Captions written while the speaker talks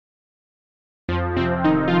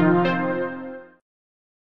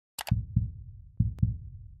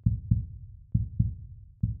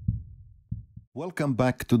Welcome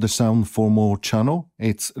back to the Sound for More channel.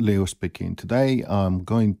 It's Leo speaking. Today I'm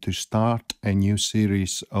going to start a new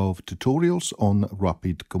series of tutorials on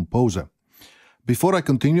RapidComposer. Before I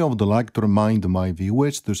continue, I would like to remind my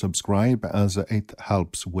viewers to subscribe as it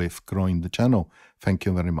helps with growing the channel. Thank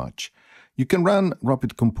you very much. You can run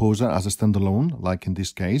RapidComposer as a standalone, like in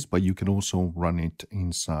this case, but you can also run it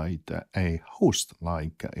inside a host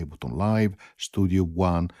like Ableton Live, Studio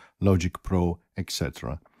One, Logic Pro,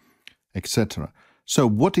 etc. etc. So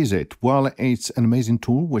what is it? Well, it's an amazing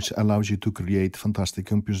tool which allows you to create fantastic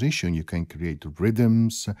composition. You can create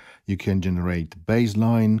rhythms, you can generate bass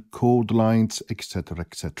line, chord lines, etc.,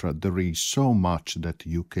 etc. There is so much that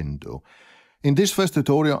you can do. In this first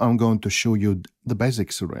tutorial, I'm going to show you the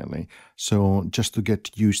basics really. So just to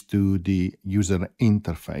get used to the user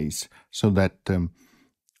interface so that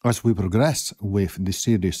as we progress with this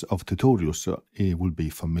series of tutorials, it will be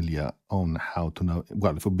familiar on how to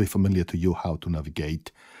it will be familiar to you how to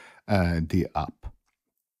navigate the app.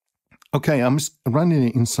 Okay, I'm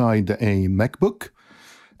running inside a MacBook,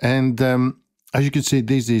 and as you can see,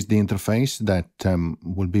 this is the interface that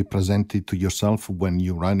will be presented to yourself when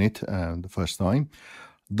you run it the first time.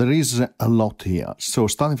 There is a lot here. So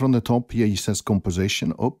starting from the top here, it says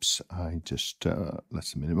composition. Oops, I just,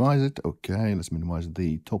 let's minimize it. Okay, let's minimize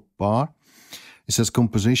the top bar. It says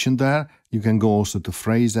composition there. You can go also to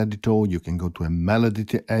phrase editor. You can go to a melody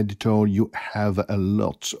editor. You have a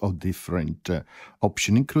lot of different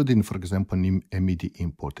options, including, for example, a Midi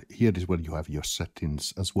import. Here is where you have your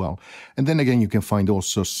settings as well. And then again, you can find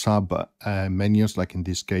also sub menus, like in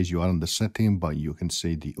this case, you are on the setting, but you can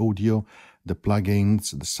see the audio, the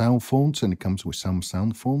plugins, the sound fonts, and it comes with some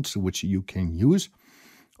sound fonts which you can use,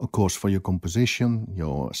 of course, for your composition,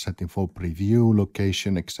 your setting for preview,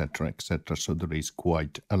 location, etc., etc. So there is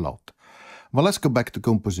quite a lot. Well, let's go back to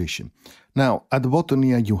composition. Now, at the bottom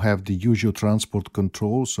here, you have the usual transport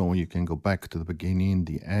control. So you can go back to the beginning,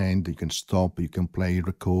 the end, you can stop, you can play,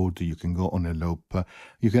 record, you can go on a loop,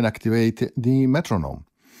 you can activate the metronome.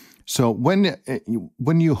 So when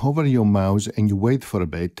you hover your mouse and you wait for a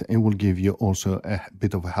bit, it will give you also a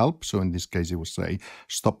bit of help. So in this case, it will say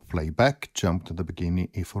stop playback, jump to the beginning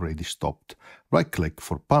if already stopped. Right click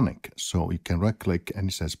for panic. So you can right click and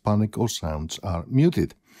it says panic or sounds are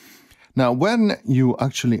muted. Now, when you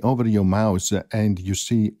actually hover your mouse and you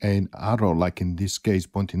see an arrow, like in this case,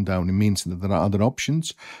 pointing down, it means that there are other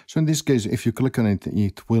options. So in this case, if you click on it,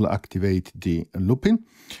 it will activate the looping.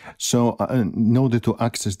 So in order to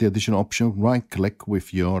access the additional option, right click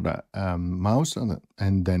with your mouse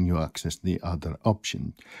and then you access the other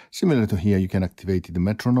option. Similar to here, you can activate the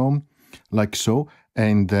metronome like so.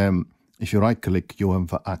 And if you right-click, you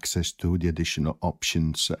have access to the additional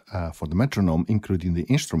options for the metronome, including the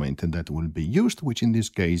instrument that will be used, which in this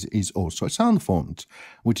case is also a sound font,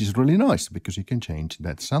 which is really nice because you can change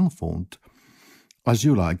that sound font as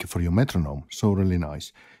you like for your metronome. So really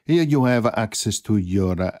nice. Here you have access to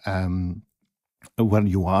your where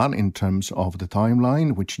you are in terms of the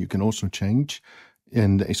timeline, which you can also change.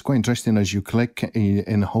 And it's quite interesting as you click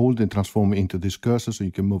and hold and transform it into this cursor, so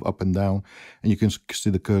you can move up and down, and you can see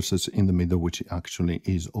the cursors in the middle, which actually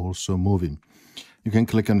is also moving. You can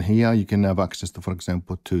click on here, you can have access to, for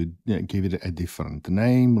example, to give it a different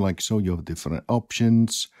name, like so. You have different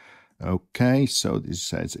options. Okay, so this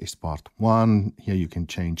says it's part 1. Here you can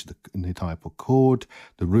change the type of chord,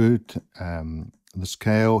 the root, the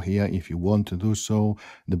scale here if you want to do so,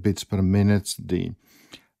 the bits per minute, the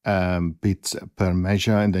bits per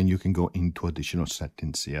measure, and then you can go into additional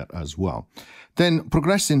settings here as well. Then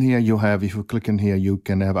progressing here, you have, if you click in here, you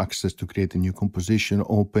can have access to create a new composition,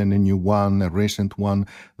 open a new one, a recent one.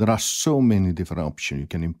 There are so many different options. You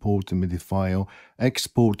can import a MIDI file,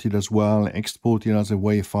 export it as well, export it as a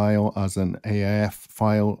WAV file, as an AIF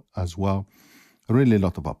file as well. Really a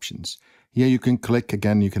lot of options. Here you can click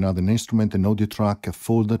again, you can add an instrument, an audio track, a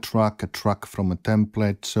folder track, a track from a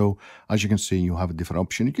template. So as you can see, you have a different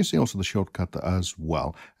option. You can see also the shortcut as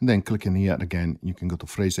well. And then clicking here again, you can go to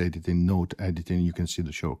phrase editing, note editing. You can see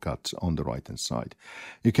the shortcuts on the right hand side.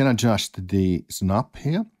 You can adjust the snap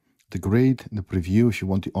here, the grid, the preview if you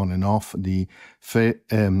want it on and off, the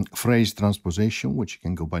phrase transposition, which you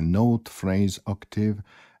can go by note, phrase, octave,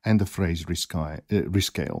 and the phrase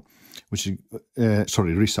rescale, which is,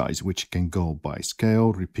 resize, which can go by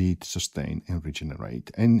scale, repeat, sustain, and regenerate.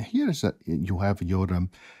 And here is you have your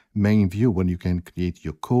main view when you can create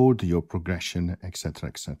your chord, your progression, etc.,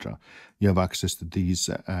 etc. You have access to these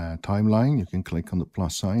timeline. You can click on the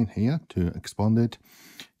plus sign here to expand it.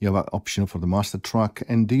 You have an option for the master track,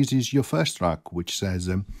 and this is your first track, which says,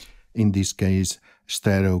 in this case,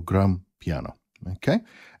 stereogram piano. Okay,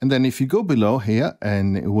 and then if you go below here,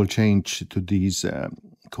 and it will change to these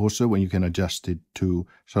cursor, when you can adjust it to,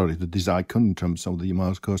 sorry, to this icon in terms of the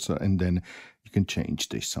mouse cursor, and then you can change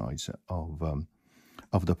the size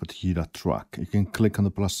of the particular track. You can click on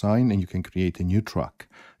the plus sign and you can create a new track.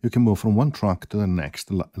 You can move from one track to the next,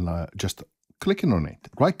 just clicking on it.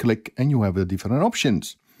 Right click and you have the different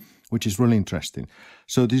options, which is really interesting.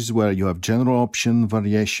 So this is where you have general option,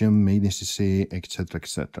 variation, Midi, etc.,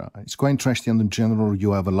 etc. It's quite interesting. On the general,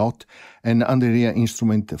 you have a lot. And under here,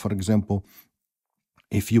 instrument, for example,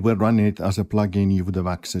 if you were running it as a plugin, you would have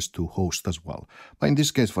access to host as well. But in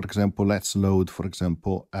this case, for example, let's load, for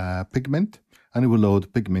example, Pigment, and it will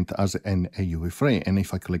load Pigment as an AUV frame. And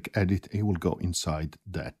if I click Edit, it will go inside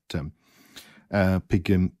that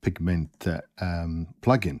Pigment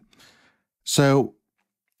plugin. So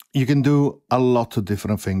you can do a lot of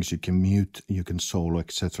different things. You can mute, you can solo,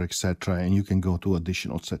 etc., etc., and you can go to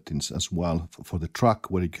additional settings as well for the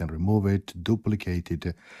track, where you can remove it, duplicate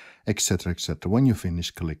it, etc., etc. When you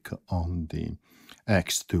finish, click on the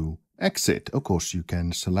X to exit. Of course, you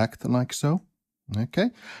can select like so. Okay,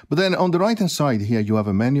 but then on the right hand side here, you have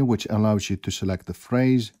a menu which allows you to select the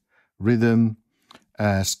phrase, rhythm,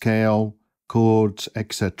 scale, chords,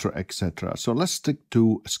 etc., etc. So let's stick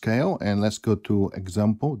to scale and let's go to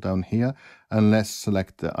example down here, and let's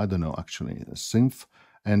select, I don't know, actually a synth,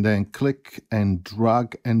 and then click and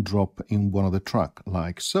drag and drop in one of the track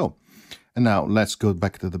like so. And now let's go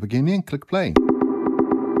back to the beginning and click play.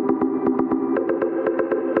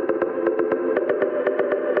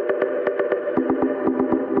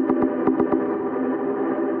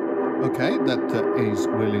 Okay, that is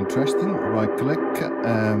really interesting. Right click.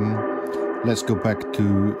 Let's go back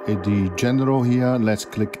to the general here. Let's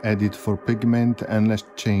click Edit for Pigment, and let's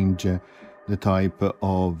change the type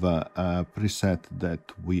of preset that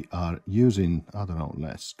we are using. I don't know,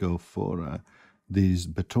 let's go for this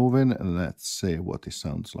Beethoven, and let's see what it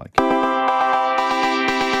sounds like.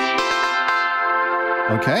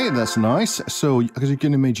 Okay, that's nice. So as you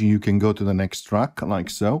can imagine, you can go to the next track like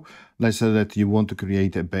so. Let's say that you want to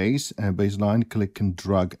create a bass line, click and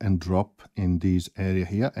drag and drop in this area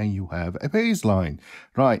here, and you have a bass line.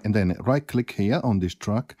 Right, and then right click here on this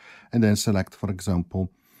track, and then select, for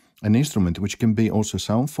example, an instrument, which can be also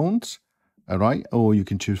sound fonts, all right? Or you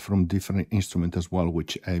can choose from different instruments as well,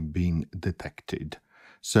 which have been detected.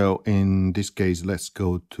 So in this case, let's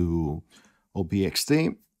go to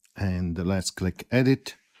OBXT, and let's click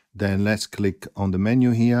Edit. Then let's click on the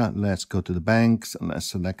menu here. Let's go to the banks, and let's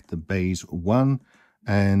select the bass one,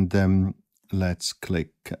 and let's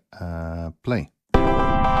click play.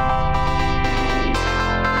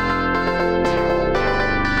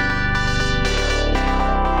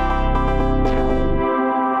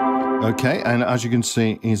 Okay, and as you can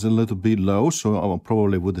see, it's a little bit low, so I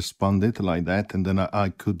probably would expand it like that, and then I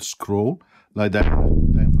could scroll like that.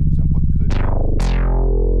 Then, for example, I could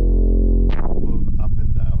move up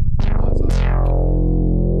and down as I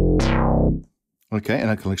like. Okay, and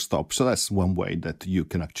I click stop. So that's one way that you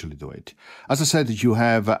can actually do it. As I said, you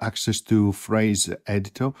have access to phrase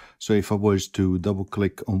editor. So if I was to double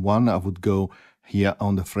click on one, I would go here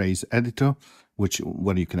on the phrase editor,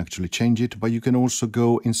 where you can actually change it, but you can also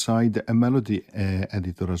go inside a melody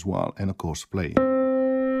editor as well, and of course play.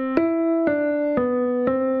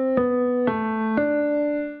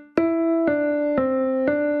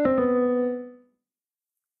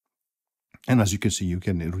 And as you can see, you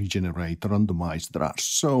can regenerate, randomize. There are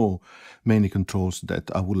so many controls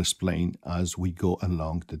that I will explain as we go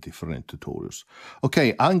along the different tutorials.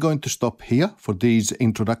 Okay, I'm going to stop here for this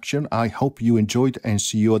introduction. I hope you enjoyed, and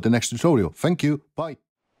see you at the next tutorial. Thank you. Bye.